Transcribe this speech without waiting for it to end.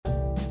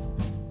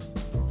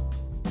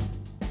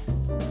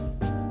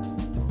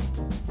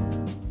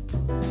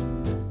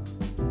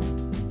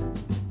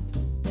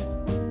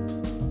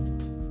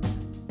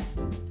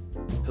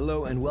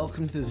Hello and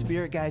welcome to the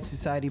Spirit Guide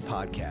Society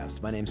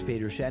podcast. My name's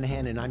Pedro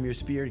Shanahan and I'm your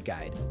spirit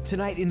guide.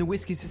 Tonight in the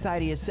Whisky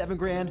Society at 7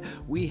 Grand,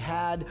 we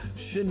had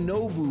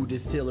Shinobu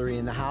Distillery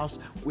in the house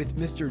with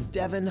Mr.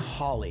 Devin,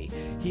 Hawley.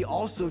 He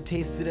also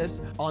tasted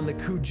us on the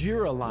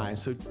Kujira line,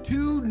 so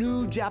 2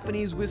 new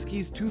Japanese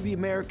whiskeys to the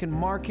American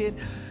market.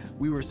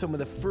 We were some of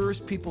the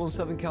first people in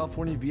Southern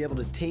California to be able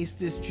to taste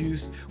this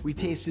juice. We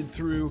tasted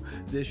through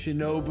the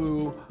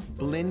Shinobu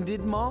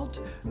blended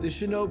malt, the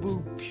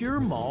Shinobu pure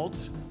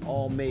malt,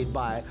 all made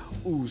by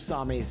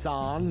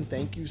Usame-san,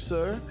 thank you,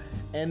 sir.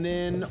 And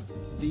then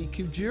the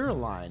Kujira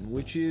line,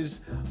 which is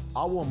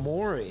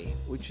Awamori,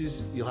 which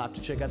is, you'll have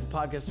to check out the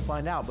podcast to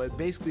find out, but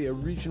basically a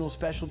regional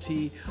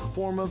specialty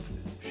form of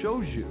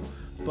shoju,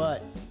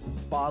 but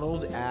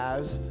bottled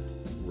as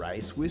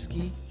rice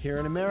whiskey here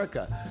in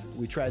America.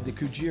 We tried the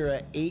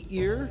Kujira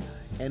 8-year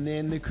and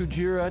then the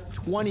Kujira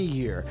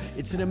 20-year.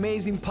 It's an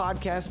amazing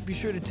podcast. Be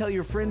sure to tell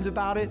your friends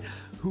about it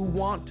who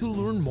want to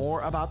learn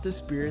more about the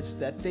spirits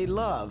that they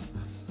love.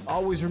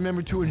 Always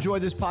remember to enjoy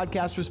this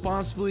podcast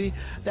responsibly.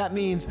 That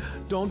means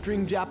don't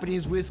drink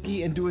Japanese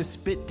whiskey and do a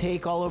spit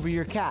take all over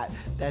your cat.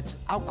 That's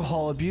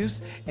alcohol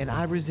abuse, and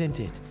I resent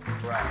it.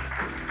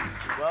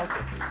 Right.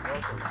 Welcome.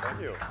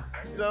 Thank you.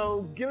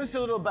 So give us a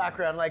little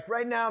background. Like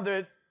right now,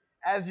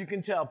 as you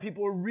can tell,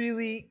 people are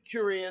really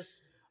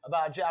curious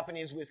about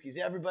Japanese whiskeys.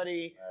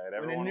 Everybody,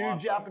 when a new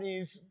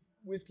Japanese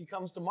whiskey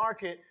comes to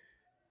market,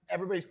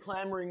 everybody's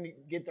clamoring to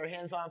get their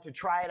hands on it, to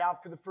try it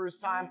out for the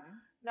first time. Mm-hmm.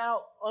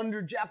 Now,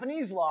 under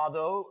Japanese law,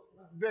 though,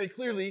 very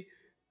clearly,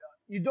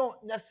 you don't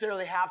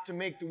necessarily have to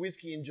make the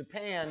whiskey in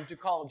Japan to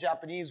call it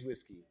Japanese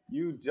whiskey.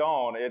 You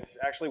don't. It's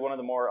actually one of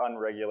the more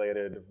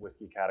unregulated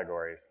whiskey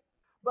categories.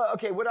 But,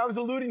 okay, what I was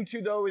alluding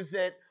to, though, is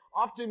that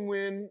often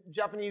when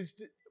Japanese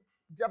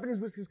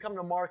whiskeys come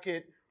to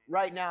market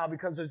right now,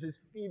 because there's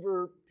this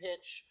fever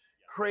pitch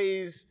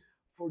craze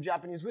for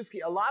Japanese whiskey,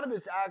 a lot of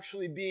it's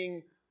actually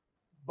being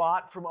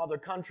bought from other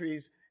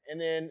countries and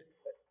then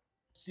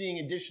seeing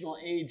additional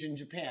age in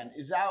Japan.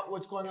 Is that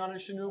what's going on in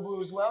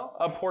Shinobu as well?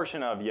 A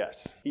portion of,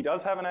 yes. He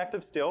does have an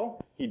active still.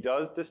 He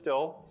does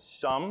distill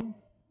some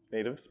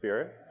native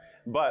spirit,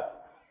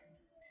 but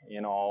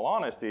in all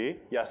honesty,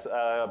 yes,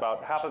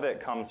 about half of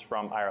it comes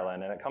from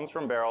Ireland, and it comes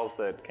from barrels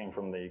that came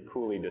from the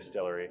Hawley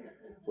distillery,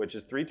 which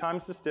is 3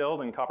 times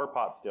distilled in copper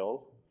pot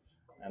stills.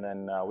 And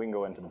then we can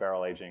go into the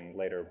barrel aging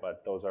later,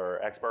 but those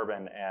are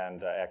ex-bourbon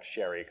and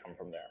ex-sherry come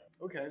from there.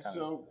 Okay,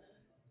 so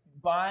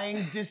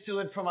buying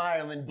distillate from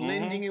Ireland,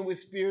 blending it with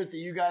spirit that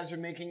you guys are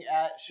making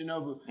at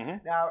Shinobu.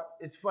 Mm-hmm. Now,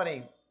 it's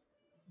funny.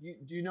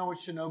 Do you know what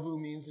Shinobu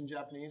means in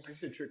Japanese? This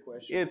is a trick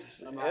question. It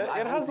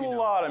has a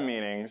lot of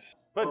meanings,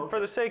 but for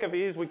the sake of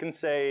ease, we can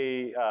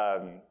say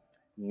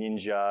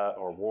ninja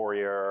or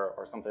warrior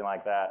or something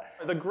like that.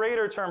 The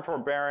greater term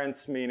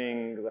forbearance,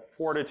 meaning the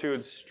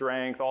fortitude,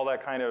 strength, all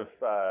that kind of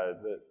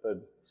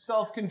the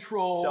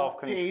self-control,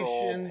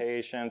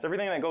 patience,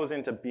 everything that goes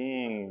into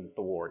being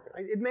the warrior.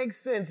 It makes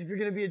sense. If you're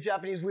going to be a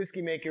Japanese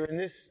whiskey maker in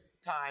this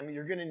time,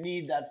 you're going to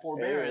need that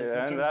forbearance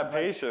and that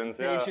patience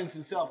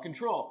and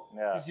self-control,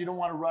 because you don't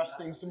want to rush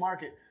things to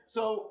market.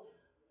 So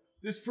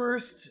this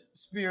first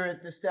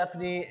spirit that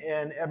Stephanie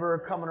and Ever are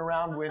coming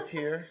around with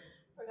here.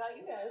 Forgot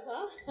you guys,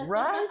 huh?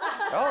 Right?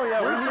 Oh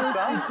yeah, we're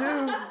thirsty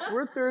too.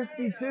 We're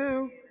thirsty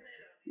too.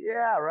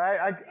 Yeah,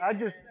 right. I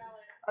just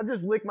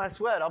lick my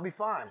sweat. I'll be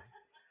fine.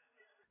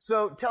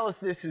 So tell us,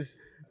 this is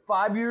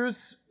 5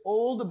 years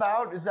old.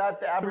 About, is that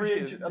the average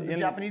age of the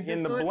Japanese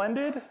distillate? In the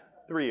blended,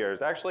 3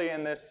 years. Actually,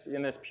 in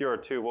this pure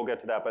too, we'll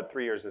get to that, but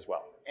 3 years as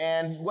well.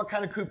 And what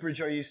kind of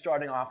cooperage are you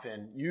starting off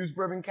in? Used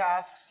bourbon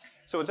casks?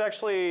 So it's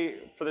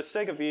actually, for the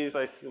sake of ease,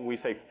 we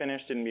say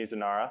finished in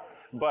Mizunara.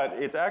 But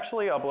it's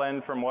actually a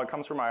blend from what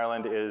comes from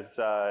Ireland is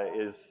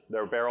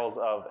their barrels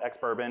of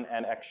ex-bourbon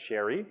and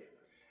ex-sherry.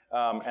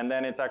 And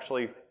then it's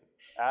actually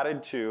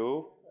added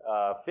to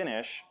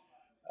finish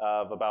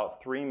of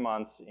about 3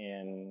 months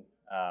in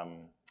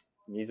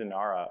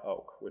Mizunara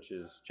oak, which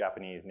is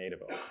Japanese native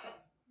oak.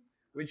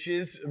 Which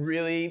is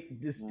really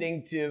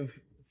distinctive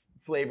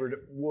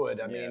flavored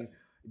wood. I mean,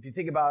 if you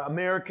think about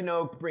American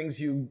oak, brings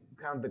you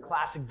kind of the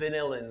classic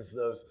vanillins,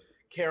 those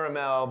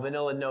caramel,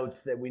 vanilla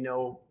notes that we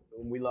know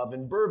we love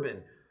in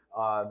bourbon.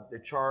 The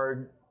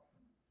charred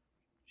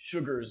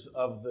sugars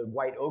of the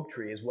white oak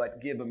tree is what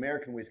give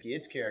American whiskey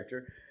its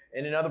character.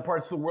 And in other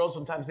parts of the world,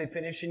 sometimes they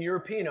finish in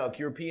European oak.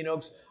 European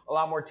oak's a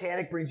lot more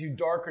tannic, brings you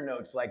darker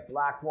notes like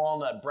black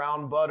walnut,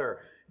 brown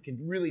butter. It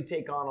can really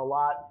take on a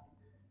lot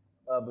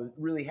of a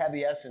really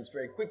heavy essence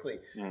very quickly.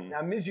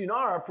 Now,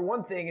 Mizunara, for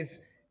one thing,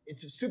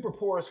 it's a super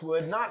porous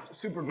wood, not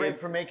super great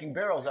for making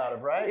barrels out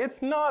of, right?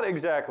 It's not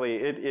exactly.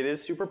 It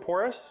is super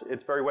porous.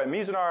 It's very wet.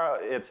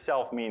 Mizunara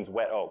itself means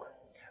wet oak.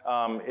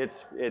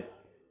 It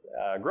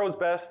grows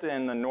best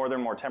in the northern,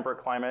 more temperate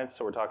climates.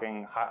 So we're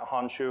talking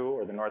Honshu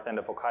or the north end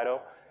of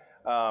Hokkaido.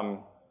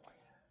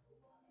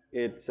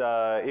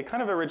 It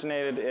kind of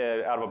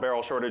originated out of a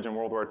barrel shortage in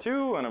World War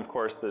II, and of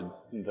course the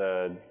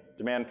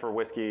demand for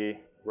whiskey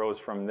rose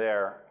from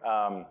there.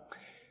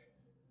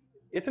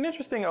 It's an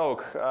interesting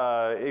oak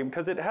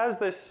because it has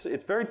this,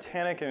 it's very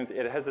tannic and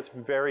it has this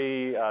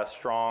very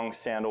strong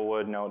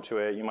sandalwood note to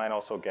it. You might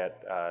also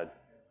get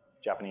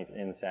Japanese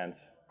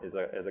incense is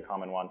a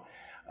common one.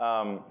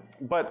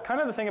 But kind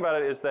of the thing about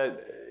it is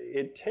that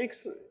it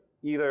takes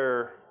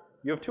either,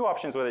 you have two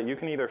options with it. You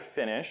can either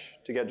finish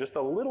to get just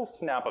a little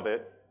snap of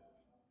it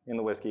in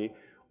the whiskey,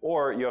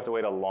 or you have to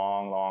wait a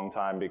long, long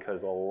time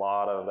because a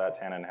lot of that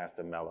tannin has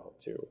to mellow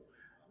too.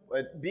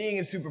 But being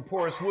a super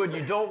porous wood,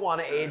 you don't want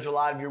to age a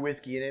lot of your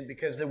whiskey in it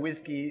because the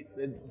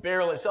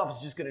barrel itself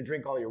is just going to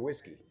drink all your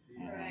whiskey.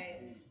 Right.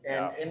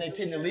 And they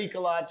tend to leak a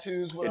lot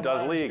too. Is what It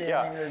does leak,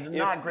 yeah. They're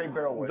not great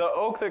barrel wood. The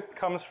oak that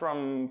comes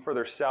from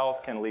further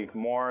south can leak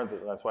more.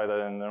 That's why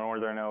the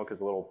northern oak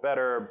is a little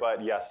better.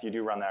 But yes, you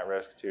do run that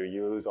risk too.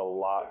 You lose a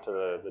lot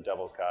to the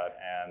devil's cut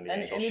and the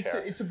angel's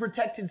share. It's a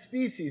protected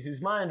species,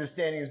 is my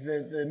understanding. Is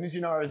that the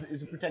Mizunara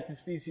is a protected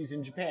species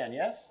in Japan?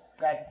 Yes,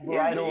 that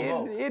varietal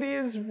of oak. It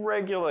is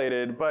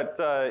regulated, but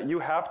you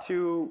have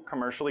to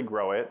commercially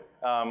grow it.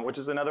 Which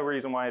is another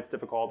reason why it's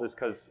difficult, is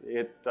because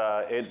it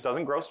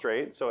doesn't grow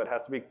straight, so it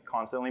has to be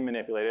constantly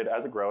manipulated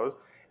as it grows,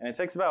 and it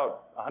takes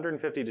about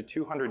 150 to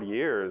 200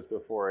 years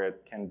before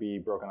it can be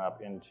broken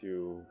up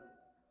into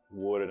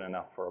wood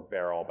enough for a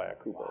barrel by a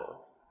cooper.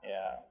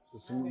 Yeah. So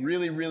some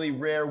really, really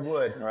rare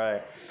wood.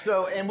 Right.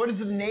 So, and what is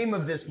the name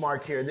of this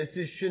mark here? This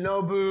is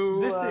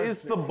Shinobu. This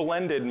is the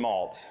blended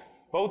malt.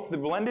 Both the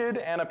blended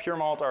and a pure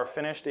malt are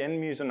finished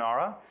in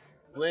Mizunara.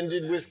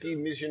 Blended whiskey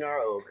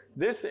Mizunara oak.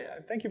 This,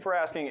 thank you for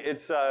asking.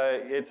 It's a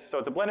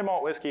blended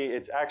malt whiskey.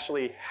 It's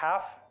actually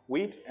half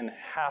wheat and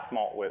half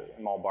malt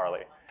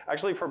barley.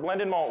 Actually, for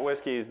blended malt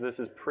whiskeys, this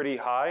is pretty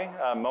high.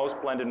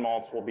 Most blended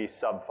malts will be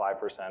sub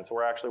 5%, so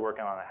we're actually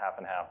working on a half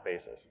and half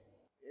basis.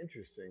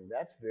 Interesting.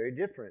 That's very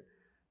different.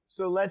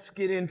 So let's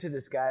get into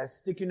this, guys.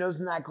 Stick your nose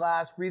in that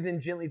glass. Breathe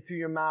in gently through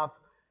your mouth.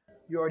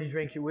 You already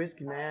drank your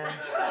whiskey, man.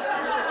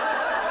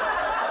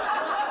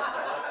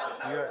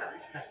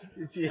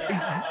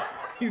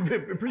 You've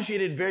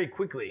appreciated it very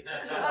quickly.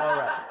 All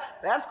right.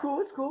 That's cool.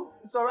 It's cool.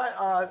 It's all right.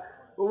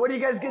 Well, what are you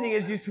guys getting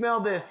as you smell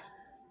this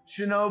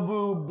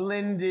Shinobu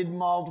blended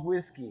malt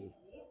whiskey?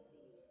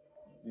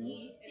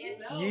 Yeasty? It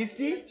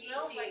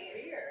smells like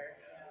beer.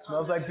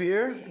 Smells like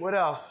beer? What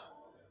else?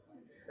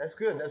 That's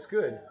good. That's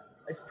good.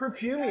 It's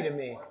perfumey to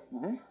me.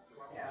 Mm-hmm.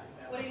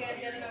 What are you guys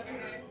getting over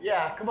here?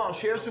 Yeah, come on.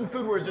 Share some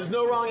food words. There's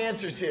no wrong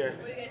answers here.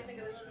 What do you guys think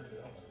of this?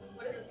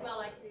 What does it smell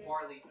like to you?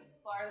 Barley.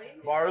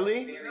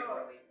 Barley?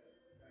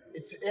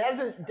 It has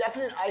a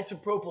definite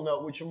isopropyl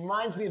note, which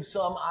reminds me of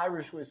some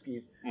Irish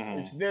whiskeys. Mm-hmm.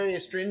 It's very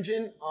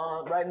astringent,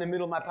 right in the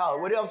middle of my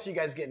palate. What else are you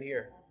guys getting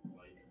here?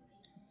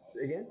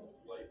 Say again?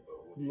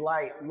 It's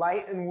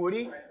light and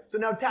woody. So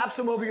now tap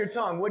some over your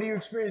tongue. What are you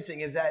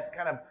experiencing as that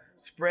kind of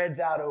spreads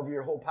out over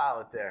your whole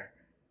palate there?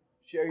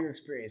 Share your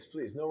experience,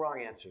 please. No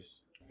wrong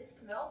answers. It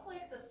smells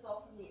like the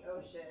salt from the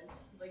ocean,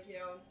 like,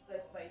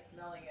 just by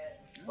smelling it.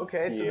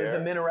 Okay, so there's a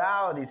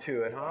minerality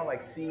to it, huh?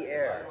 Like sea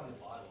air.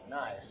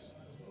 Nice.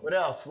 What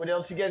else? What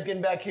else you guys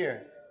getting back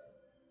here?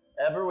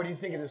 Ever? What do you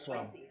think of this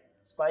one?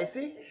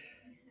 Spicy?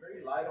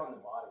 Very light on the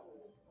body.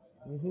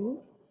 Mm-hmm.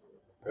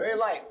 Very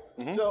light.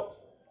 Mm-hmm. So,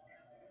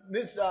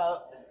 this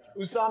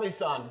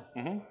Usami-san,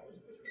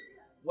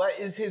 what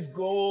is his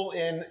goal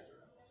in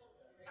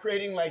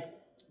creating,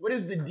 what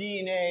is the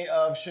DNA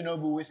of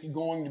Shinobu whiskey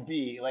going to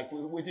be? Like,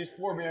 with his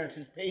forbearance,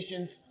 his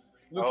patience,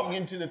 looking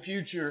into the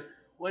future,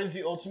 what is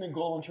the ultimate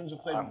goal in terms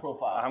of flavor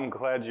profile? I'm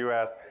glad you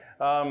asked.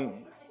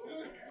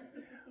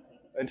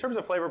 In terms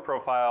of flavor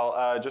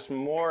profile,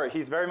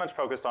 he's very much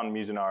focused on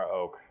Mizunara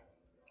oak.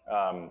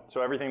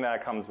 So everything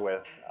that comes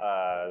with,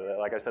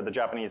 like I said, the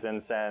Japanese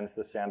incense,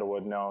 the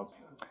sandalwood notes.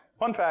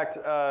 Fun fact,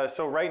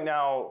 so right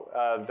now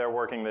they're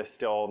working this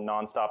still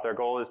nonstop. Their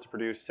goal is to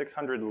produce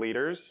 600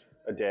 liters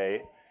a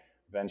day,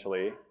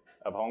 eventually,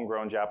 of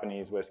homegrown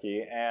Japanese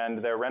whiskey,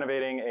 and they're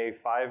renovating a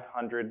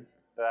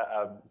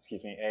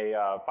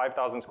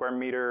 5,000 square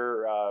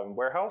meter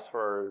warehouse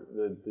for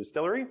the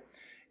distillery.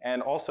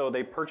 And also,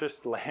 they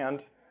purchased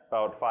land,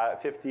 about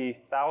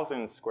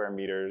 50,000 square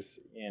meters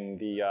in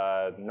the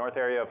north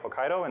area of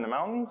Hokkaido in the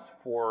mountains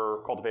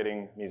for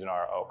cultivating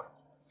Mizunara oak.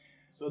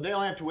 So they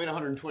only have to wait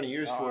 120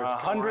 years for it to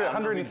come around.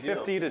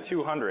 150 to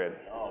 200.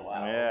 Oh,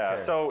 wow. Yeah, okay.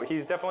 So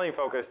he's definitely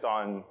focused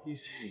on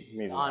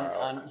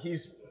Mizunara oak.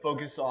 He's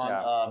focused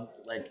on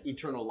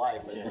eternal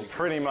life, I think.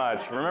 Pretty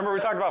much. Remember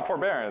we talked about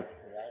forbearance.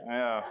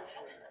 Right?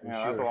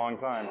 Yeah, that's a long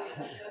time.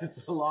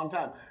 It's a long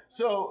time.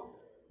 So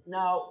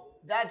now,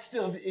 that's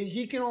still,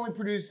 he can only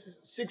produce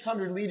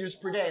 600 liters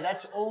per day.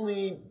 That's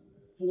only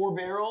 4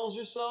 barrels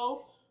or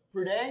so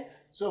per day.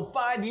 So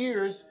 5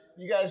 years,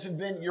 you guys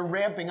you're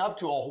ramping up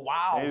to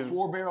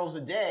 4 barrels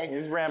a day.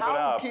 He's ramping up.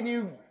 How can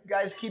you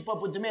guys keep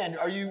up with demand?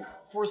 Are you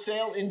for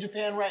sale in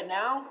Japan right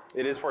now?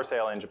 It is for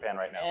sale in Japan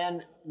right now.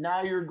 And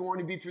now you're going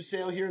to be for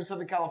sale here in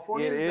Southern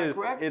California, is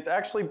that correct? It's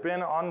actually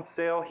been on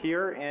sale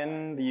here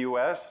in the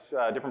U.S.,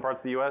 different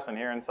parts of the U.S. and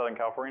here in Southern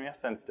California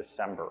since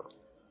December.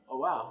 Oh,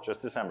 wow.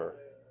 Just December.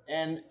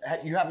 And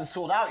you haven't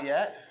sold out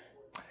yet?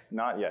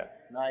 Not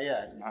yet. Not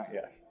yet. Not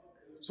yet.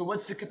 So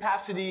what's the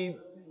capacity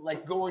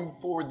like going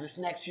forward this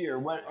next year,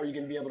 what are you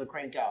going to be able to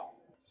crank out?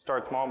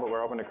 Start small, but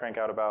we're hoping to crank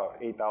out about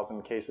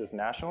 8,000 cases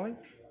nationally.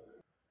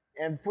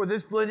 And for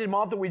this blended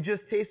malt that we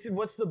just tasted,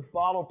 what's the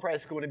bottle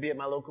price going to be at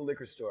my local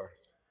liquor store?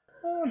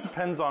 Well, it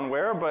depends on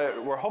where,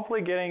 but we're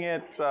hopefully getting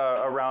it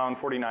around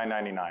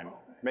 $49.99.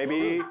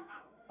 Maybe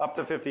up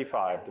to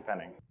 $55,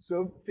 depending.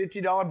 So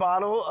 $50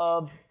 bottle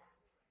of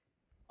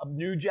a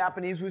new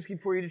Japanese whiskey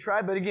for you to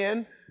try. But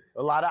again,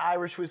 a lot of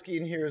Irish whiskey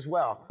in here as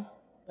well.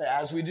 But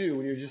as we do,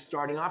 when you're just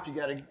starting off, you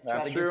got to try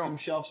to get some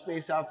shelf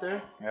space out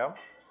there. Yep.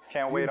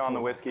 Can't wait on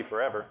the whiskey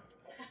forever.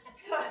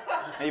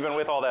 Even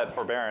with all that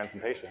forbearance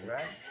and patience.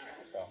 Right.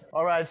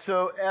 All right,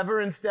 so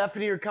Ever and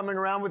Stephanie are coming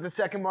around with the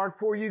second mark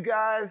for you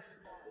guys.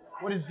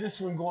 What is this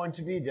one going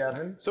to be,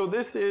 Devin? So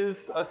this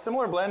is a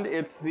similar blend.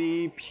 It's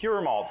the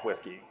pure malt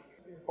whiskey.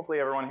 Hopefully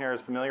everyone here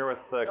is familiar with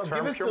the term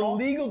give us pure the malt.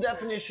 legal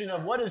definition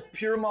of what does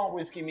pure malt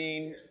whiskey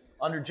mean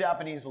under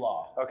Japanese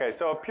law. Okay,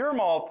 so pure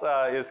malt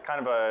is kind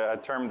of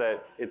a term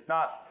that it's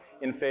not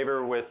in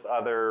favor with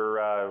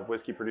other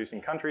whiskey producing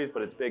countries,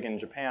 but it's big in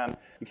Japan.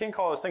 You can't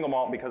call it a single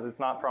malt because it's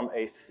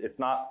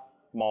not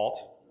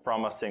malt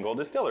from a single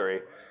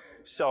distillery.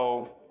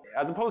 So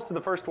as opposed to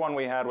the first one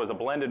we had was a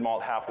blended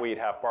malt, half wheat,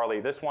 half barley.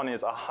 This one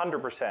is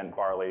 100%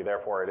 barley,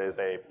 therefore it is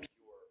a pure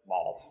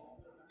malt.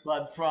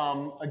 But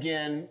from,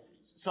 again,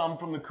 some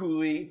from the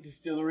Cooley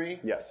distillery?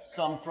 Yes.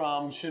 Some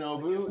from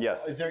Shinobu?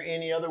 Yes. Is there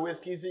any other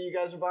whiskeys that you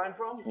guys are buying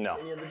from? No.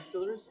 Any other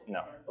distillers?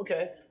 No.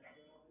 Okay.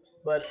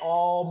 But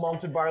all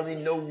malted barley,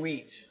 no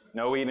wheat.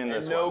 No wheat in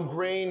this And no one.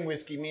 grain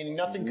whiskey, meaning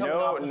nothing coming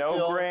off the still.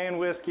 No grain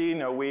whiskey,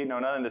 no wheat, no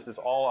nothing. This is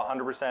all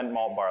 100%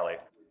 malt barley.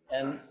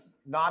 And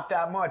not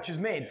that much is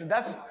made. So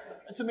that's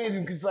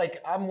amazing because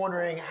like I'm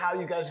wondering how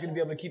you guys are going to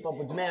be able to keep up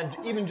with demand,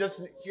 even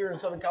just here in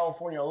Southern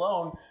California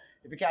alone.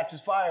 If it catches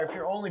fire, if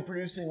you're only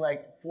producing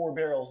like 4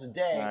 barrels a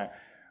day. All right.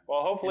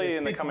 Well, hopefully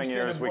in the 50% coming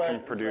years of we what can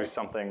it's produce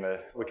like. something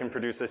that we can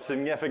produce a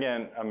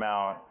significant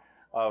amount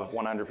of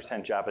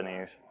 100%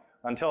 Japanese.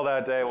 Until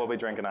that day, we'll be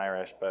drinking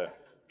Irish, but.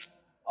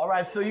 All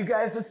right, so you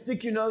guys, let's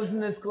stick your nose in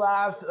this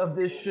glass of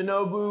this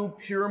Shinobu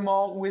pure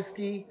malt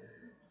whiskey.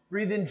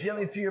 Breathe in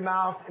gently through your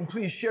mouth, and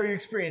please share your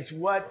experience.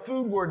 What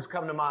food words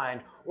come to mind?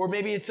 Or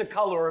maybe it's a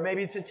color, or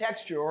maybe it's a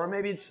texture, or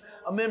maybe it's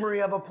a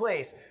memory of a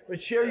place. But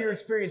share your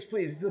experience,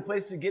 please. This is a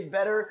place to get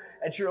better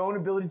at your own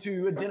ability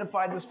to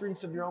identify the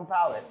strengths of your own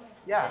palate.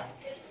 Yeah.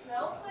 It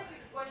smells like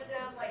one of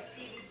them like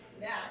seaweed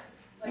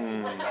snacks. Like,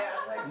 yeah,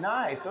 like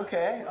Nice,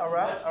 okay, all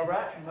right, all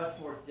right. It's much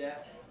more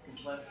depth,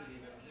 complexity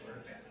than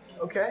word.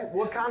 Okay,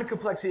 what kind of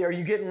complexity? Are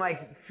you getting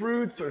like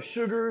fruits or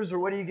sugars, or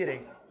what are you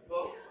getting?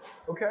 Both.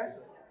 Okay.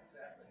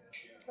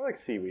 I like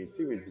seaweed.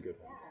 Seaweed's a good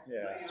one.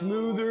 Yeah.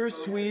 Smoother,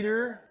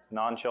 sweeter. It's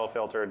non-chill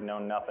filtered, no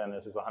nothing.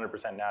 This is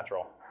 100%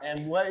 natural.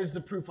 And what is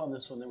the proof on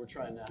this one that we're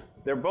trying now?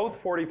 They're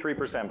both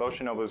 43%. Both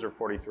Shinobus are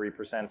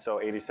 43%, so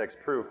 86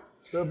 proof.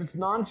 So if it's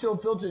non-chill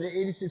filtered at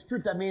 86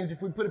 proof, that means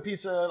if we put a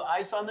piece of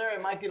ice on there,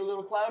 it might get a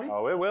little cloudy?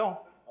 Oh, it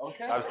will.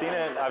 Okay. I've seen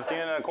it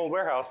in a cold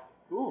warehouse.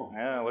 Cool.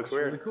 Yeah, it looks That's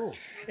weird. really cool.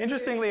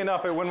 Interestingly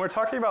enough, when we're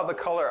talking about the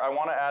color, I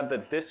want to add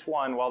that this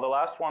one, while the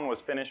last one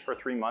was finished for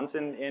 3 months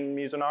in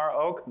Mizunara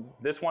oak,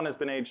 this one has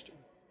been aged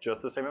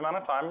just the same amount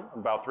of time,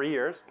 about 3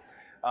 years.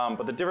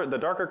 But the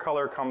darker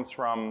color comes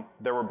from,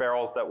 there were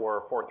barrels that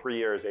were for 3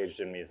 years aged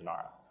in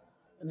Mizunara.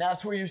 And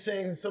that's where you're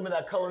saying some of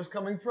that color is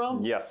coming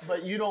from? Yes.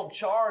 But you don't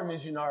char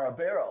Mizunara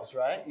barrels,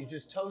 right? You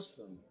just toast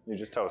them. You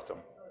just toast them.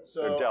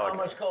 So They're how delicate.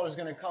 much color is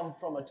going to come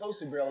from a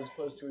toasted barrel as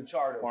opposed to a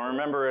charred oak? Well,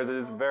 remember, it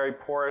is very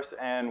porous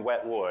and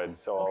wet wood,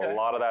 so Okay. a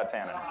lot of that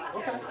tannin. How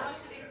much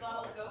do these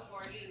bottles go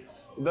for each?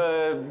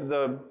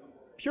 The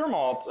pure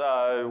malt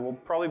will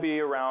probably be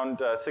around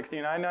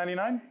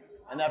 $69.99.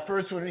 And that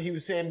first one, he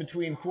was saying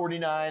between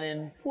 49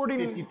 and 40,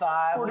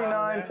 55.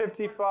 49,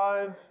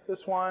 55.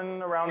 This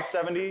one around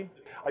 70.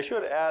 I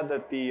should add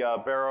that the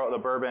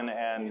bourbon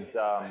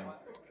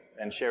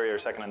and sherry are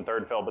second and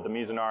third fill, but the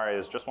Mizunara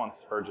is just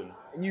once virgin.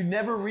 And you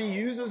never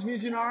reuse those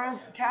Mizunara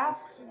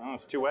casks? Oh,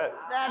 it's too wet.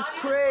 That's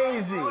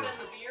crazy.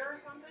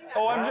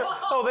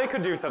 Oh, they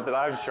could do something,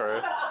 I'm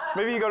sure.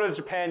 Maybe you go to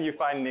Japan, you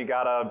find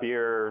Niigata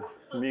beer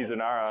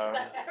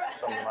Mizunara,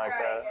 something like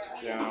that.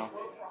 You know.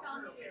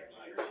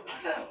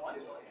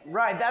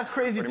 Right, that's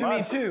crazy Pretty to me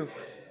much. too.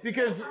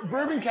 Because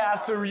bourbon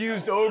casks are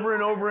used over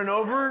and over and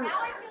over.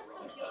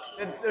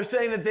 And they're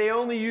saying that they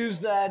only use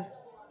that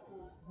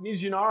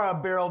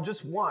Mizunara barrel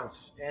just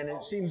once. And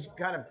it seems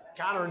kind of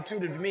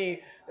counterintuitive to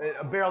me that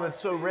a barrel that's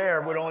so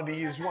rare would only be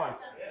used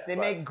once. They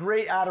make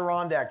great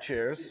Adirondack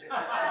chairs.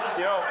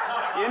 You know,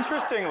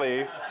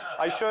 interestingly,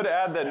 I should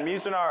add that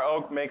Mizunara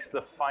oak makes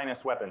the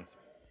finest weapons.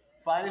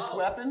 Finest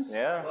weapons?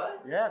 Yeah.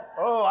 Yeah.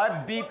 Oh,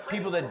 I've beat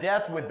people to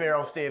death with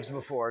barrel staves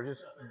before.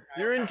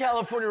 You're in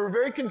California. We're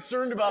very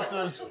concerned about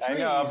those trees. I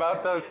know,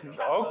 about those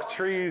oak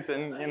trees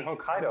in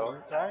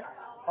Hokkaido. Right?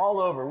 All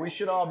over. We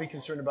should all be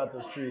concerned about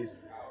those trees.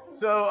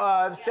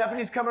 So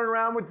Stephanie's coming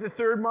around with the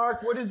third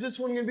mark. What is this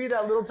one going to be?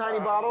 That little tiny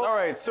bottle? All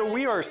right, so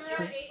we are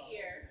Around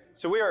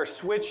 8 year.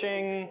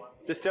 switching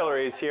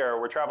distilleries here.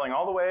 We're traveling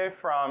all the way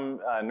from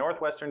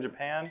northwestern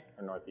Japan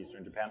or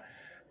northeastern Japan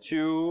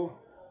to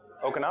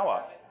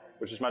Okinawa.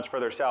 which is much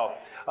further south.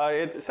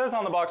 It says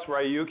on the box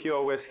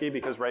Ryukyu whiskey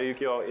because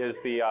Ryukyu is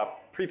the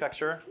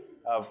prefecture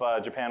of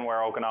Japan, where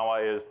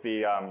Okinawa is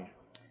the,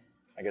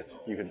 I guess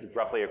you could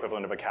roughly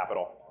equivalent of a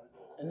capital.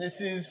 And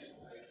this is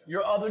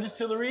your other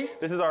distillery?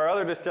 This is our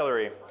other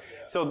distillery.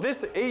 So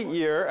this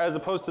 8-year, as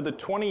opposed to the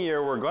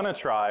 20-year we're going to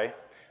try,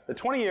 the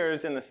 20-year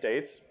is in the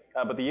States,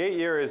 but the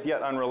 8-year is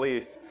yet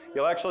unreleased.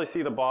 You'll actually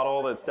see the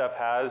bottle that Steph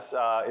has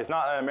is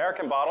not an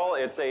American bottle.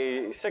 It's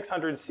a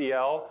 600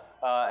 CL,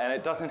 and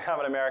it doesn't have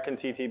an American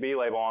TTB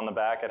label on the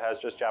back. It has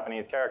just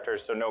Japanese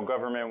characters, so no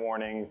government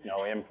warnings,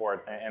 no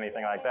import,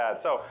 anything like that.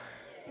 So,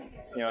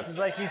 It's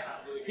like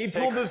he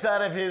pulled this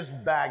out of his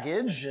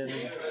baggage and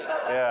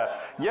yeah,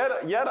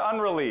 yet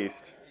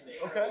unreleased.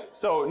 Okay.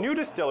 So new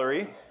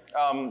distillery.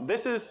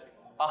 This is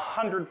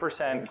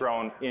 100%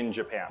 grown in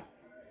Japan.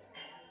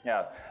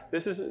 Yeah,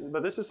 this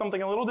is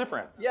something a little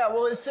different. Yeah,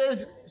 well, it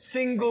says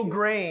single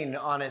grain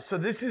on it, so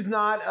this is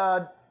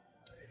not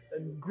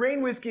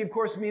grain whiskey. Of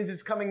course, means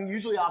it's coming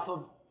usually off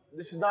of.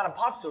 This is not a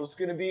pot still. It's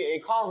going to be a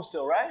column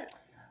still, right?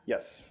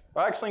 Yes.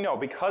 Well, actually, no,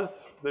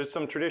 because there's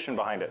some tradition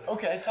behind it.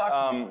 Okay,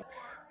 talk to me.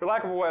 For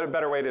lack of a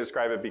better way to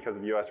describe it, because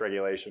of U.S.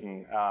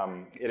 regulation,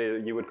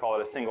 you would call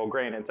it a single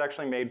grain. It's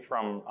actually made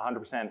from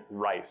 100%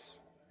 rice.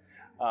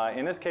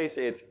 In this case,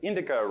 it's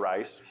indica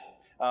rice.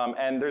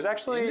 And there's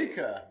actually...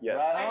 Indica?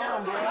 Yes. Right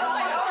on, bro.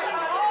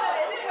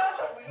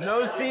 There's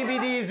no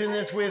CBDs in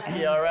this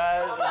whiskey, all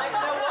right? No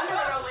wonder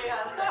it only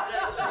has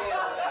That's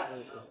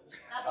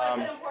why I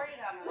couldn't pour it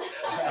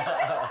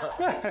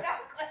out.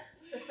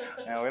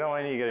 Yeah, we don't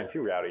want you getting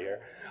too rowdy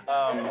here.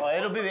 Well,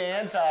 it'll be the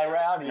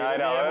anti-rowdy. I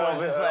know.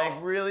 Everyone's just like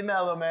really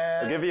mellow,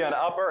 man. I'll give you an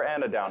upper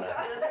and a downer.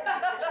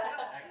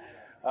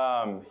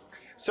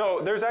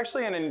 So there's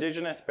actually an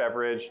indigenous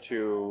beverage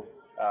to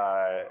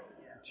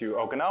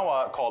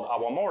Okinawa called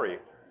awamori.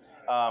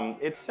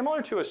 It's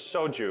similar to a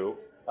soju.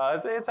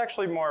 It's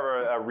actually more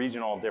of a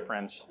regional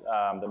difference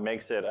that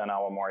makes it an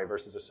awamori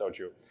versus a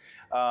soju.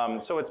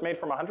 So it's made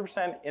from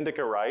 100%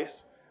 indica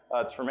rice.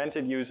 It's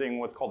fermented using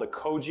what's called a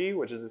koji,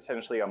 which is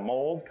essentially a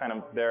mold, kind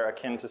of they're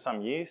akin to some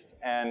yeast.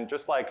 And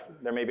just like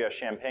there may be a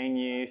champagne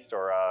yeast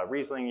or a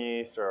Riesling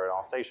yeast or an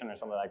Alsatian or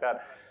something like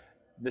that,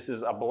 this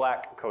is a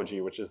black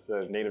koji, which is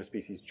the native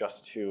species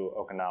just to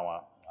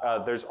Okinawa.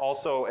 There's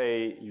also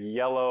a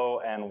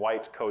yellow and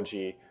white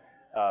koji,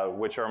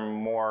 which are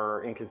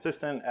more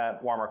inconsistent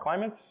at warmer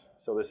climates.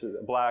 So this is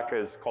black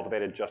is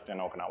cultivated just in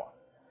Okinawa.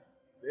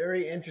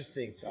 Very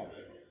interesting.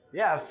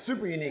 Yeah,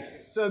 super unique.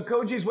 So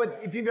koji is what,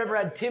 if you've ever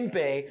had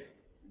tempeh,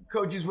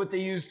 koji is what they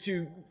use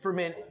to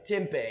ferment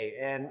tempeh,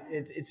 and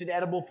it's an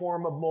edible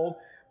form of mold,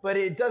 but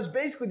it does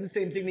basically the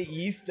same thing that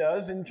yeast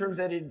does in terms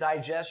that it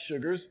digests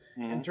sugars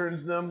and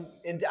turns them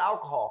into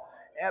alcohol.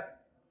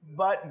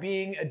 But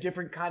being a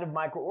different kind of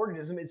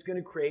microorganism, it's going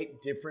to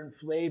create different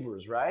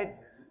flavors, right?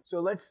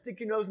 So let's stick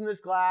your nose in this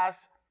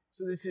glass.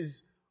 So this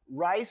is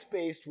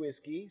rice-based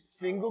whiskey,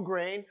 single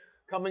grain,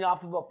 coming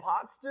off of a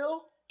pot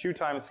still. 2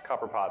 times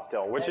copper pot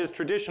still, which is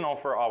traditional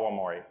for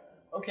awamori.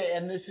 Okay,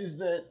 and this is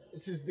the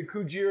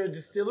Kujira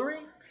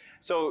distillery?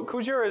 So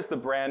Kujira is the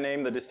brand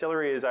name. The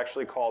distillery is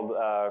actually called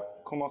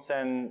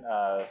Kumosen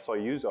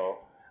Soyuzo.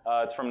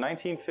 It's from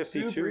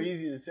 1952. Super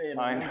easy to say.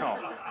 I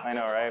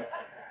know, right?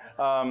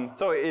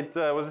 So it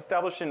was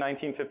established in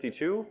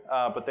 1952,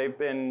 but they've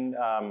been...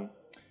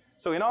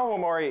 so in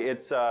awamori,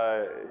 it's...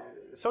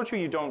 Sochu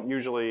you don't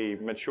usually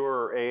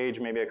mature or age,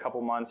 maybe a couple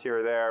months here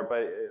or there,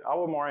 but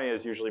awamori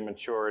is usually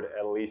matured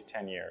at least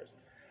 10 years.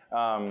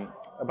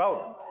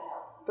 About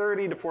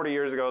 30 to 40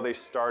 years ago, they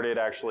started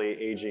actually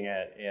aging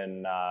it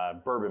in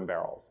bourbon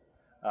barrels.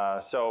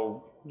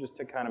 So just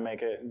to kind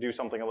of do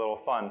something a little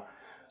fun.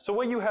 So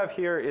what you have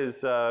here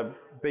is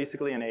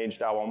basically an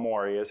aged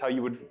awamori, is how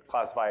you would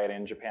classify it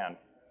in Japan.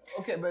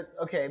 Okay,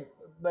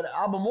 but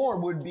Albemarle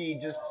would be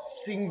just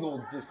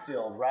single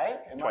distilled, right?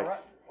 Am I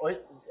Twice.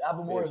 right?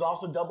 Albemarle is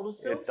also double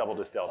distilled? It's double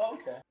distilled. Oh,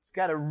 okay. It's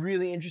got a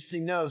really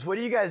interesting nose. What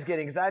are you guys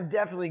getting? Because I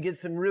definitely get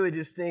some really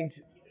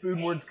distinct food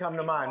words come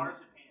to mind.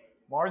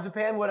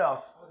 Marzipan, what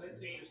else?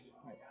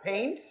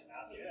 Paint?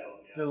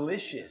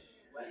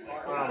 Delicious.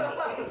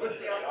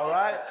 All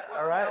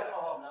right.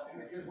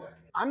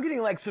 I'm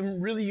getting like some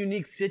really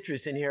unique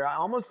citrus in here.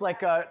 Almost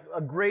like a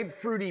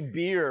grapefruity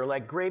beer.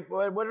 Like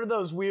what are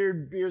those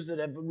weird beers that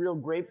have a real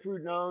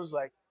grapefruit nose?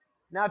 Like,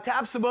 now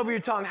tap some over your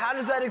tongue. How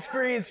does that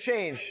experience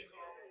change?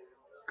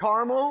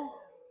 Caramel,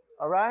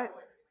 all right?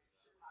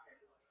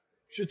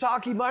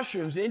 Shiitake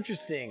mushrooms,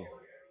 interesting.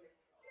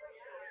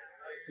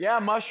 Yeah,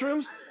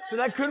 mushrooms. So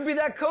that could be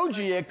that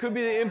koji. It could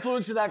be the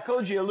influence of that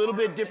koji, a little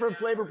bit different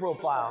flavor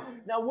profile.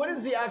 Now, what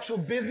is the actual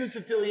business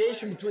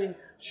affiliation between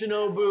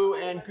Shinobu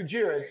and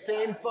Kujira?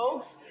 Same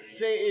folks?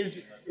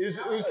 Is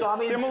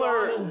Usami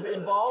Similar,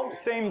 involved?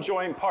 Same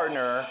joint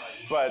partner,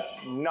 but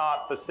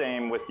not the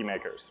same whiskey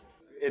makers.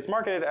 It's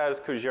marketed as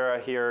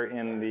Kujira here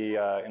in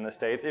the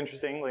States.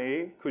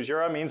 Interestingly,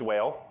 Kujira means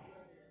whale,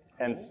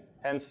 hence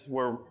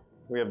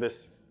we have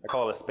this. I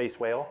call it a space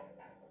whale.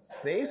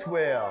 Space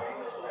whale.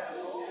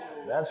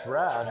 That's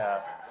right.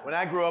 Yeah. When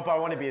I grow up, I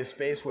want to be a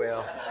space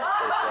whale.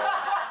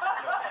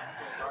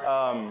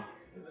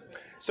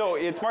 So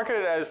it's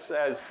marketed as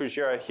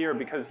Kujira here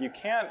because you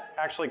can't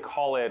actually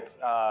call it,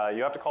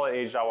 you have to call it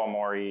aged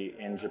awamori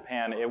in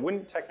Japan. It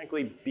wouldn't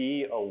technically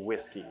be a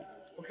whiskey.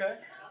 Okay.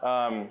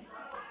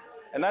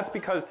 And that's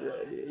because,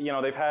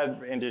 they've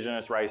had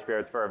indigenous rice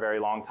spirits for a very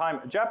long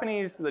time. The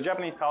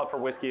Japanese palate for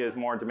whiskey is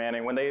more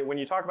demanding. When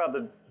you talk about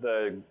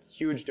the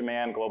huge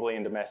demand globally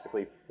and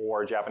domestically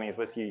for Japanese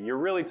whiskey, you're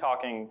really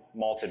talking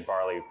malted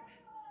barley.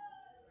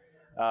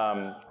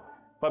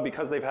 But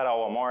because they've had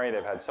awamori,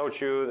 they've had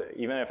sochu,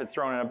 even if it's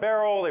thrown in a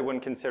barrel, they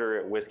wouldn't consider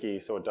it whiskey,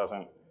 so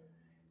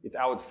it's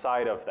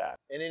outside of that.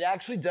 And it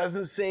actually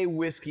doesn't say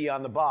whiskey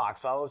on the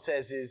box. All it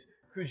says is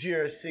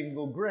Kujira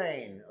single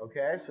grain,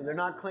 okay? So they're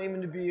not claiming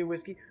to be a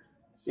whiskey.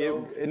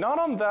 So Not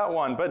on that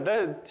one, but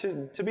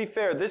to be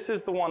fair, this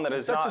is the one that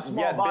has not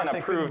yet been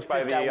approved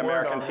by the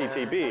American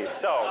TTB.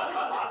 So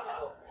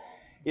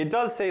it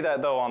does say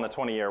that though on the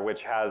 20-year,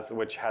 which has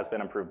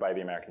been approved by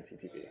the American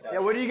TTB. Yeah,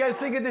 what do you guys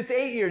think of this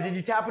 8-year? Did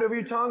you tap it over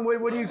your tongue?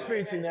 What are you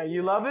experiencing there?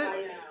 You love it?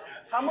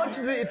 How much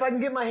is it? If I can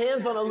get my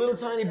hands on a little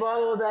tiny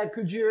bottle of that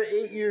Kujira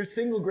 8-year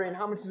single grain,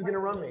 how much is it going to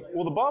run me?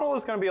 Well, the bottle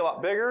is going to be a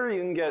lot bigger. You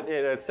can get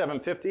it at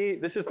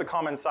 $7.50. This is the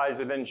common size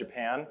within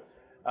Japan.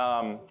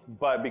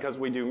 But because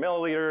we do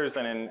milliliters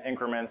and in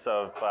increments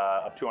of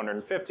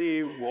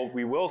 250,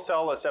 we will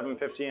sell a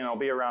 $7.50 and it'll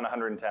be around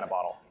 $110 a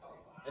bottle.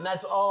 And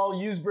that's all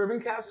used bourbon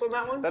casks on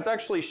that one? That's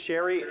actually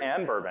sherry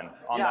and bourbon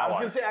on that one. Yeah, I was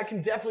going to say, I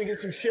can definitely get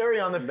some sherry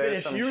on the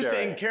finish. You were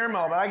saying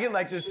caramel, but I get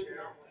like this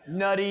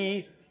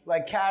nutty,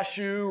 like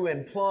cashew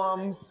and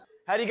plums.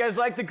 How do you guys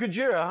like the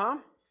Kujira, huh?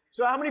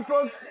 So how many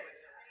folks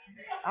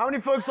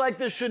like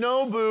the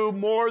Shinobu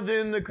more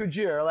than the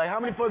Kujira? Like how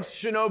many folks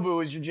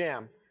Shinobu is your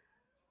jam?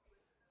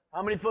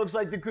 How many folks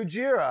like the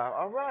Kujira?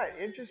 All right,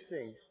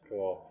 interesting.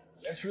 Cool.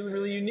 That's really,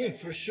 really unique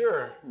for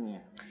sure.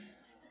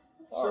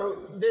 So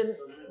then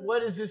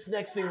what is this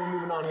next thing we're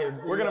moving on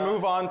here? We're going to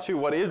move on to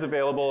what is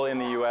available in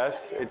the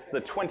U.S. It's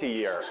the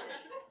 20-year.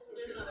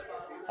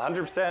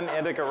 100%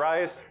 indica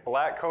rice,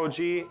 black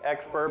koji,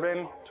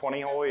 ex-bourbon,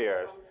 20 whole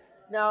years.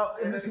 Now,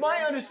 it's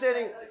my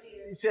understanding,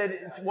 you said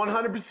it's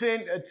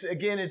 100%,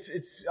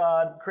 it's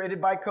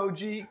created by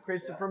koji,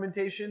 creates the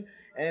fermentation,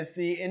 and it's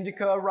the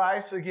indica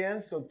rice again,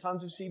 so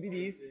tons of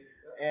CBDs.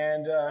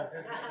 And,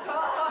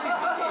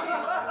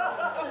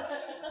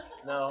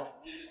 no.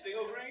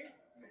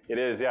 It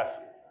is, yes.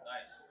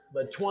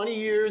 But 20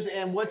 years,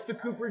 and what's the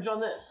cooperage on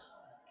this?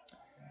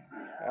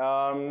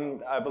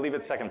 I believe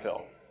it's second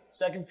fill.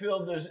 Second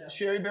fill, there's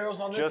sherry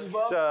barrels on this as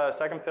well? Just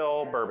second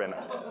fill bourbon,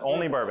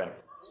 only bourbon.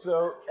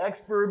 So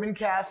ex-bourbon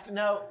cask.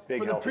 Now, Big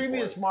for the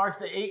previous pours. mark,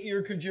 the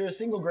 8-year Kujira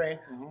single grain,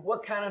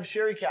 what kind of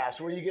sherry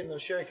casks? Where are you getting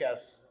those sherry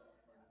casks?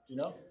 Do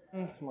you know?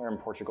 Somewhere in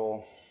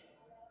Portugal.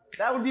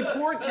 That would be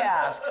port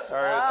casks.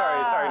 Sorry,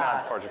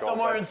 not Portugal.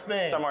 Somewhere in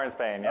Spain. Somewhere in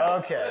Spain, yeah.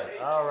 Okay,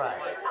 all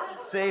right.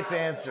 Safe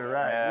answer,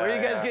 right. Yeah, Where are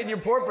you guys yeah. getting your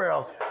port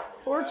barrels?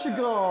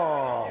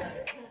 Portugal.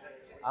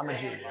 I'm a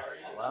genius.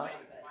 Well,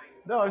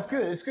 no, it's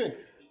good, it's good.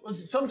 Well,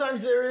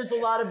 sometimes there is a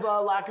lot of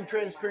lack of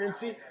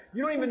transparency.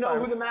 You don't even know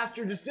who the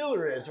master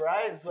distiller is,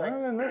 right? It's like,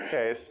 In this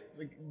case.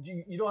 like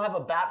you don't have a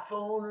bat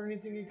phone or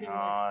anything you can.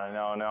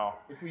 No.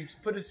 If we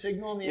put a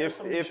signal in the air,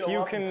 somebody If show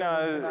you up can and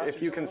claim the master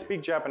if you can distiller?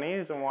 speak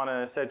Japanese and want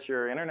to set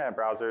your internet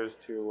browsers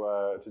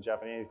to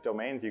Japanese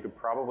domains, you could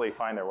probably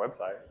find their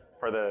website.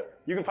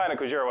 You can find a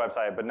Kujira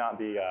website, but not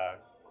the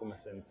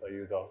Kumasen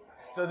Soyuzo.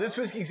 So this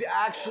whiskey's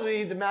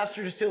actually, the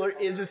master distiller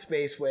is a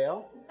space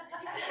whale.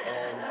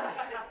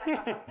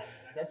 And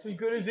that's as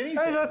good as anything.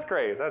 Hey, that's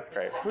great.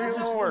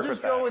 We'll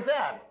Just go with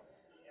that.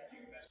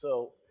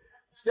 So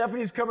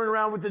Stephanie's coming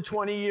around with the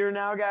 20-year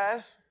now,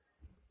 guys.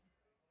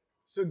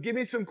 So give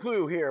me some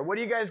clue here. What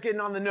are you guys getting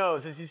on the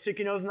nose? As you stick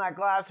your nose in that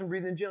glass and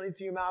breathe in gently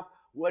through your mouth,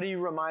 what are you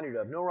reminded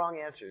of? No wrong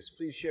answers.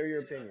 Please share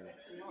your opinion.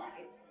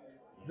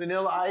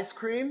 Vanilla ice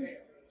cream?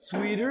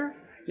 Sweeter?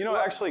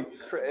 Actually,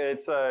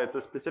 it's a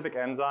specific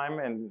enzyme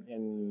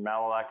in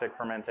malolactic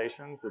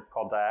fermentations. It's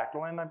called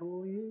diactylen, I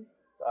believe.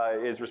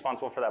 Is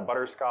responsible for that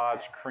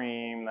butterscotch,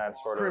 cream, that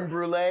sort of... Creme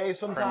brulee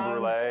sometimes?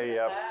 Creme brulee,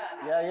 yep.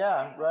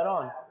 Yeah, right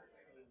on.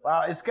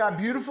 Wow, it's got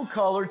beautiful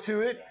color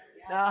to it.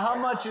 Now, how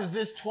much is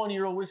this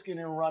 20-year-old whiskey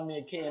going to run me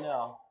at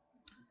K&L?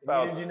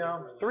 Did you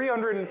know?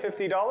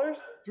 $350?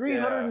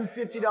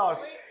 $350.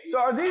 So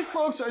are these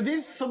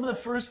some of the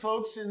first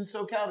folks in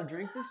SoCal to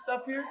drink this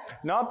stuff here?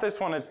 Not this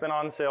one. It's been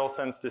on sale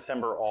since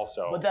December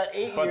also. But that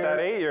 8-year... But that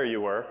 8-year you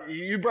were.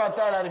 You brought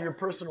that out of your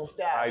personal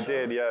stash. I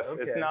did, yes.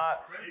 Okay.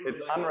 It's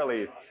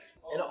unreleased.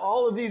 And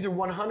all of these are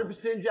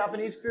 100%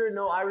 Japanese spirit,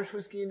 no Irish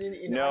whiskey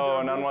in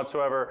No, none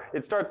whatsoever.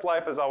 It starts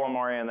life as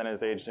awamori and then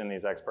is aged in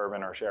these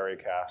ex-bourbon or sherry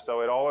casks. So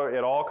it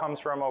all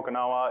comes from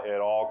Okinawa.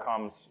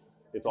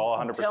 It's all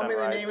 100% Tell me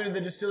rice. the name of the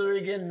distillery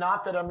again,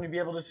 not that I'm going to be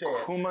able to say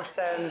it.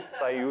 Kumasen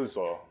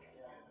Sayuzo.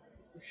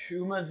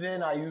 Shumazen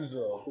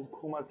Ayuzo.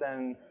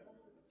 Kumasen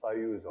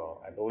Sayuzo,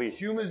 I believe.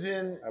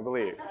 Shumazen I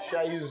believe.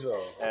 Shayuzo.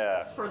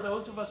 Yeah. For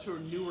those of us who are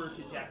newer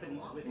to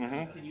Japanese whiskey,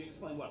 can you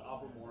explain what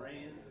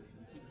awamori is?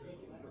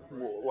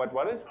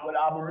 What is? What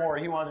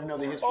Abamori? He wanted to know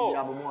the history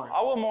of the Abamori.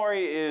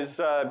 Awamori is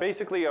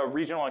basically a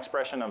regional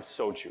expression of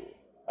sochu.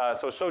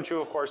 So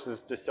sochu, of course,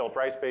 is distilled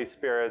rice-based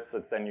spirits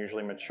that's then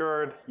usually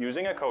matured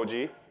using a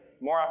koji.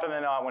 More often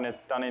than not, when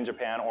it's done in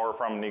Japan or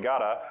from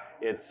Niigata,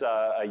 it's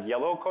a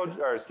yellow koji,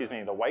 or excuse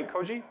me, the white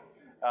koji.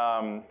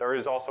 There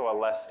is also a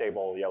less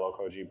stable yellow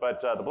koji,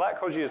 but the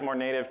black koji is more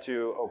native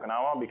to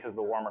Okinawa because of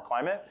the warmer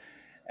climate.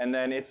 And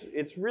then it's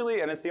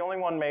the only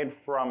one made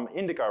from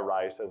indica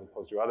rice as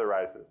opposed to other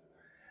rices.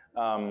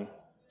 And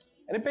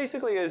it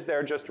basically is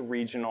their just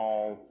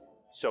regional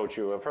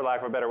sochu, for lack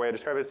of a better way to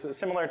describe it. It's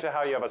similar to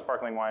how you have a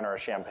sparkling wine or a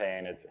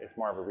champagne. It's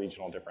more of a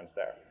regional difference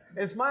there.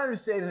 It's my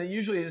understanding that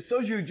usually the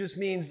soju just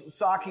means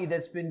sake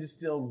that's been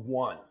distilled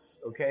once,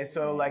 okay?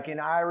 So like in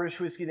Irish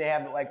whiskey, they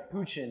have like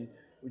puchin,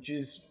 which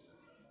is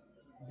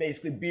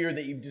basically beer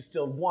that you've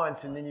distilled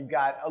once, and then you've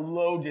got a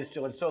low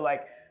distillate, so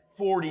like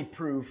 40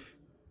 proof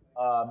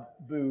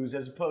booze,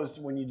 as opposed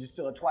to when you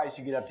distill it twice,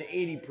 you get up to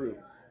 80 proof.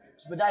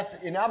 But that's,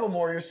 in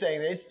Abamore, you're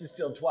saying that it's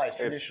distilled twice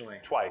traditionally.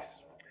 It's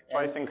twice.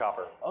 Twice in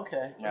copper.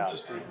 Okay, Yeah.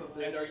 interesting.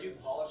 And are you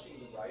polishing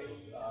the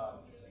rice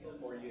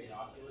before you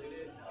inoculate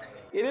it?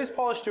 It is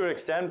polished to an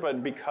extent,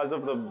 but because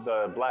of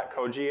the black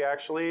koji,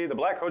 actually, the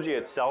black koji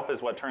itself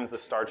is what turns the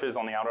starches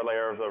on the outer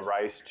layer of the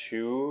rice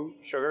to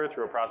sugar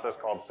through a process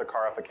called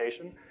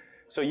saccharification.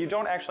 So you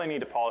don't actually need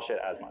to polish it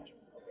as much.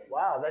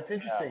 Wow, that's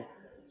interesting.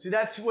 See,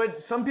 that's what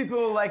some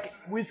people like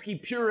whiskey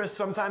purists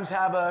sometimes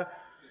have a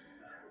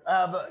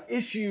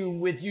issue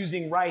with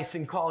using rice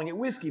and calling it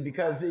whiskey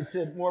because it's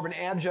more of an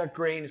adjunct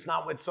grain. It's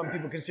not what some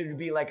people consider to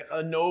be like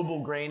a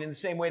noble grain in the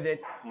same way that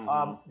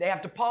they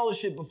have to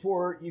polish it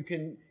before you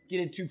can get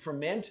it to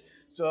ferment.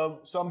 So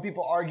some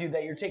people argue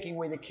that you're taking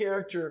away the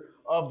character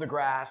of the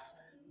grass,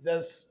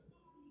 thus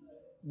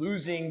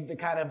losing the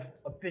kind of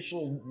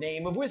official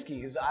name of whiskey.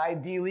 Because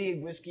ideally,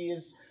 whiskey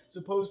is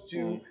supposed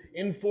to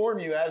inform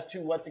you as to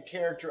what the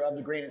character of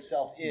the grain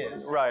itself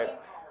is. Right.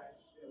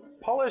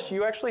 Polish,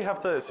 you actually have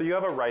to, so you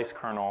have a rice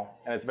kernel,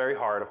 and it's very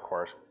hard, of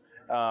course.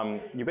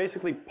 You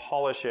basically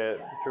polish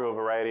it through a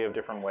variety of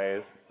different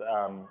ways.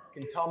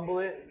 Can tumble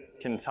it.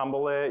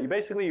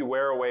 You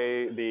wear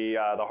away the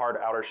hard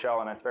outer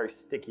shell, and it's very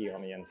sticky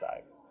on the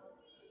inside.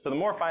 So the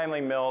more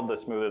finely milled, the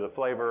smoother the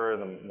flavor.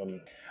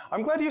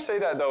 I'm glad you say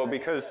that, though,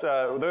 because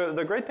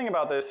the great thing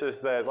about this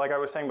is that, like I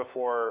was saying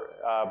before,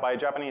 by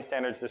Japanese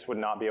standards, this would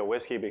not be a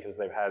whiskey because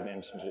they've had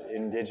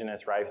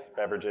indigenous rice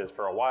beverages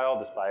for a while,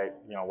 despite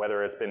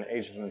whether it's been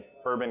aged in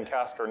bourbon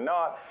cask or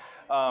not.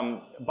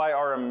 By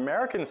our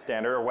American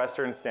standard, or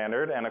Western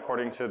standard, and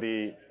according to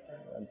the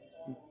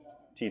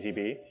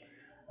TTB,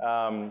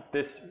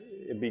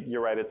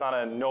 you're right, it's not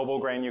a noble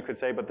grain, you could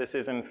say, but this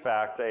is in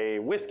fact a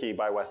whiskey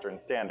by Western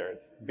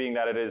standards, being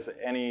that it is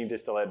any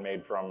distillate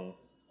made from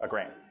a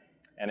grain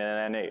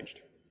and aged.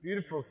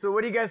 Beautiful. So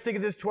what do you guys think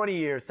of this 20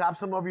 years? Tap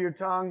some over your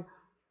tongue.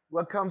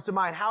 What comes to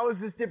mind? How is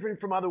this different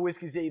from other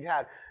whiskeys that you've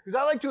had? Because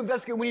I like to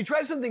investigate. When you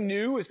try something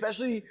new,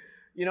 especially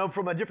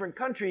from a different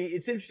country,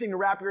 it's interesting to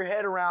wrap your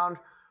head around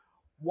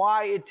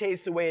why it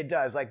tastes the way it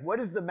does. Like, what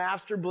is the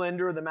master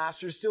blender or the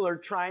master distiller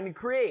trying to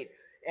create?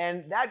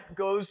 And that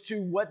goes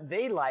to what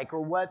they like or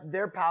what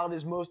their palate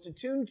is most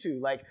attuned to.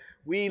 Like,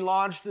 we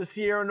launched the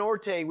Sierra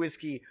Norte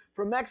whiskey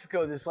from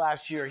Mexico this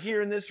last year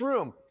here in this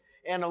room.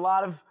 And a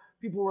lot of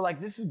people were like,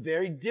 this is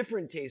very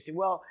different tasting.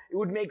 Well, it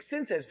would make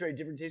sense that it's very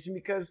different tasting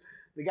because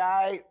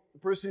the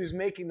person who's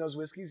making those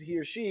whiskeys, he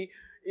or she,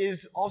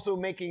 is also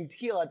making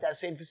tequila at that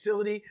same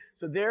facility.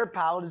 So their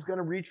palate is going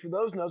to reach for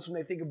those notes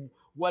when they think of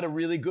what a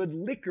really good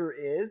liquor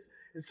is.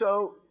 And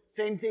so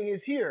same thing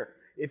is here.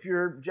 If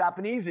you're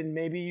Japanese and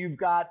maybe you've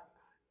got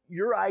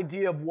your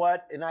idea of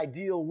what an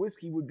ideal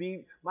whiskey would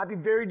be, might be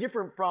very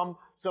different from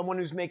someone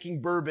who's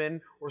making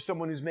bourbon or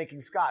someone who's making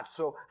scotch.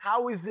 So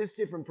how is this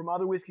different from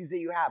other whiskeys that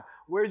you have?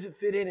 Where does it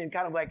fit in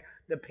kind of like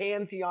the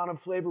pantheon of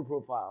flavor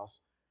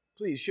profiles?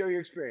 Please share your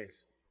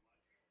experience.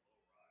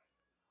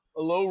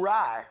 A low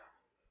rye.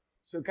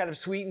 So kind of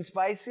sweet and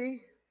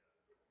spicy.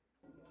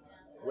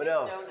 What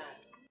else?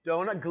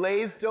 Donut,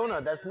 glazed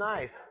donut. That's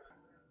nice.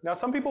 Now,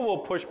 some people will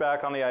push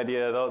back on the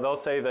idea. They'll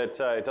say that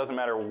it doesn't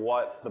matter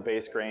what the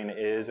base grain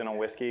is in a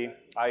whiskey.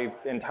 I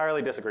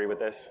entirely disagree with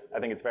this. I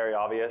think it's very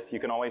obvious. You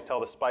can always tell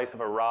the spice of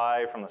a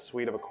rye from the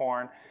sweet of a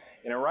corn.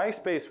 In a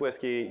rice-based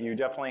whiskey, you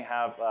definitely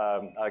have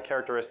a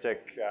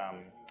characteristic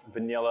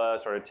vanilla,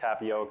 sort of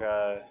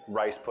tapioca,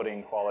 rice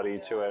pudding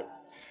quality to it,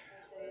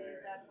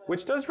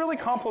 which does really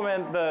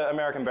complement the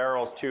American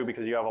barrels too,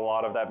 because you have a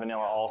lot of that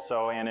vanilla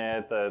also in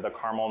it, the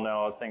caramel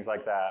notes, things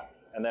like that.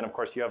 And then, of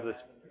course, you have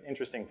this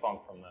interesting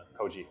funk from the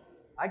koji.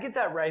 I get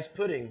that rice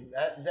pudding.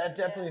 That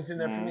definitely is in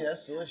there for me.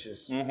 That's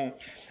delicious. Mm-hmm.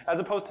 As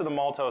opposed to the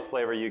maltose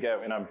flavor you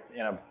get in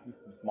a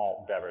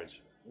malt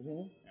beverage.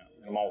 Mm-hmm.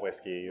 In a malt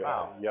whiskey, you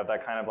have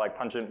that kind of like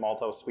pungent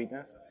maltose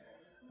sweetness.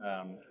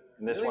 And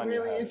this really, one,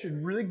 really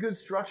interesting. Really good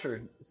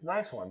structure. It's a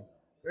nice one.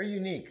 Very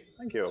unique.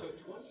 Thank you.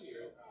 So 20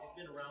 years, it's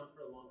been around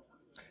for a long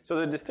time. So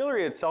the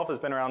distillery itself has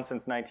been around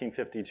since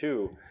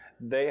 1952.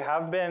 They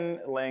have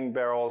been laying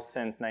barrels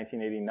since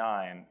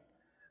 1989.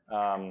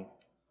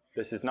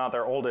 This is not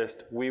their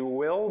oldest. We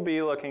will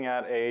be looking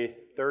at a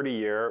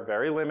 30-year,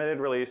 very limited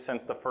release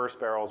since the first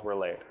barrels were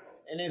laid.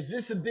 And is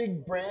this a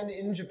big brand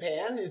in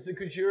Japan? Is the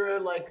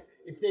Kujira like,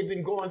 if they've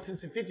been going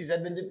since the 50s,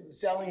 have been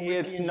selling whiskey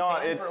It's in not.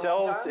 Japan It for a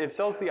long sells. time? It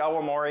sells the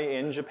Awamori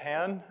in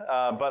Japan,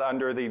 but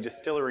under the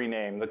distillery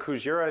name. The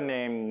Kujira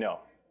name, no.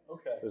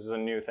 Okay. This is a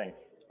new thing.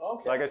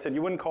 Okay. Like I said,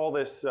 you wouldn't call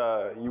this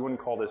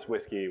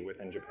whiskey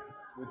within Japan.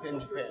 Within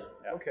Japan.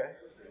 Yeah. Okay.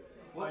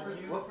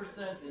 What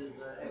percent is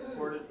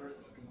exported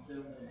versus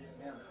consumed in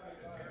Japan?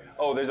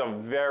 Oh, there's a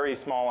very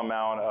small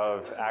amount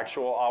of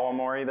actual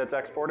Awamori that's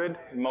exported.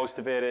 Most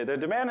of it, the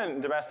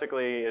demand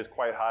domestically is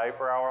quite high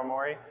for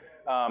Awamori.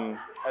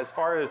 As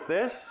far as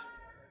this,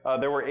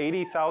 there were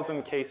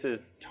 80,000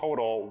 cases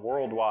total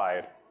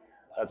worldwide.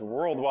 That's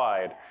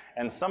worldwide.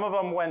 And some of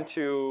them went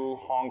to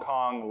Hong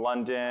Kong,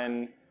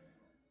 London,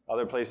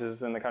 other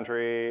places in the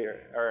country,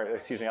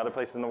 other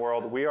places in the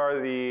world. We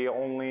are the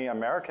only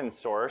American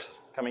source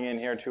coming in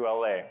here to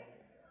LA.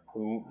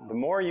 So the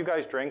more you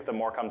guys drink, the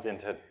more comes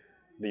into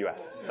the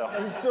US.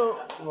 So,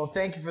 well,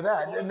 thank you for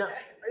that. Now,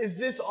 is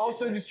this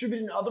also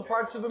distributed in other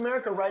parts of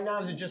America? Right now,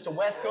 is it just a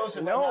West Coast?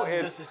 And No, right now, is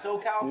it it's just a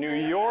SoCal New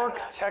thing?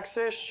 York,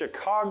 Texas,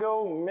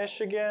 Chicago,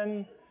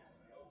 Michigan,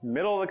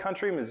 middle of the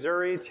country,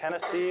 Missouri,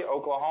 Tennessee,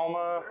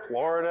 Oklahoma,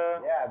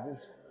 Florida. Yeah,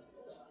 this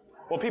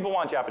Well, people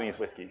want Japanese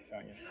whiskey, so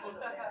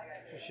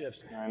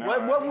shifts. I know,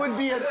 What would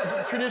be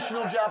a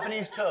traditional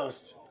Japanese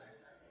toast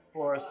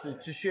for us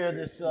to share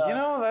this? You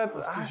know, that's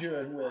this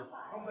Kujira with.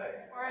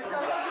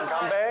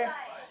 Kanbei?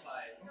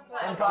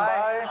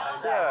 Kanpai?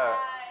 Yeah.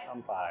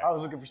 Kanpai. I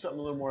was looking for something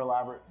a little more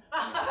elaborate.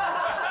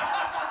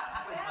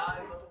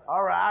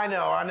 All right, I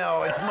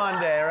know. It's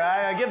Monday,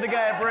 right? Give the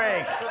guy a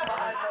break.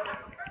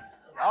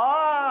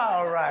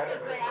 All right.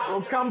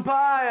 Well,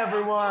 kanpai,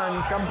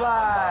 everyone.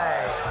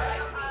 Kanpai.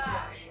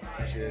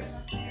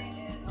 Cheers.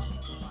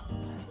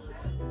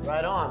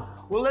 Right on.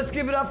 Well, let's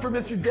give it up for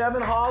Mr.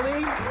 Devin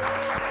Hawley from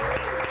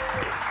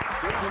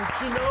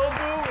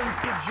Shinobu and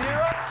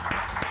Kujira.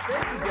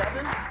 Thank you,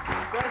 Devin.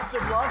 Best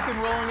of luck in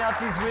rolling out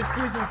these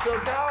whiskeys in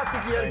SoCal. I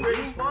think you had a great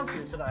response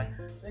here tonight.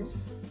 Thanks.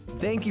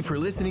 Thank you for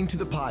listening to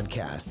the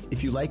podcast.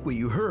 If you like what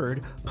you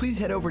heard, please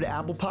head over to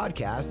Apple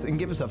Podcasts and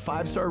give us a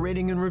 5-star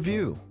rating and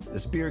review. The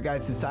Spirit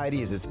Guide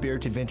Society is a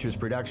Spirit Adventures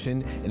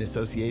production in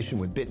association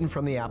with Bitten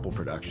from the Apple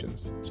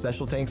Productions.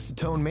 Special thanks to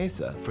Tone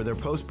Mesa for their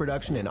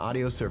post-production and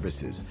audio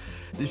services.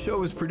 The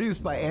show is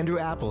produced by Andrew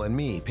Apple and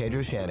me,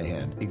 Pedro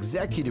Shanahan.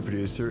 Executive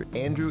producer,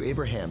 Andrew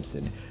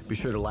Abrahamson. Be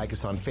sure to like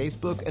us on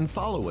Facebook and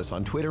follow us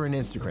on Twitter and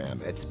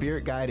Instagram at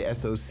Spirit Guide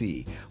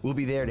SOC. We'll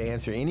be there to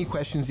answer any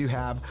questions you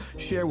have,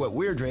 share what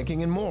we're drinking,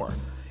 and more.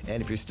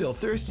 And if you're still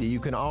thirsty, you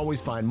can always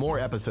find more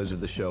episodes of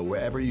the show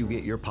wherever you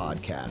get your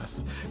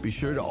podcasts. Be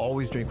sure to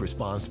always drink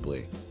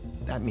responsibly.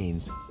 That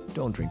means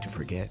don't drink to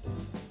forget,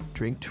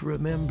 drink to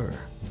remember.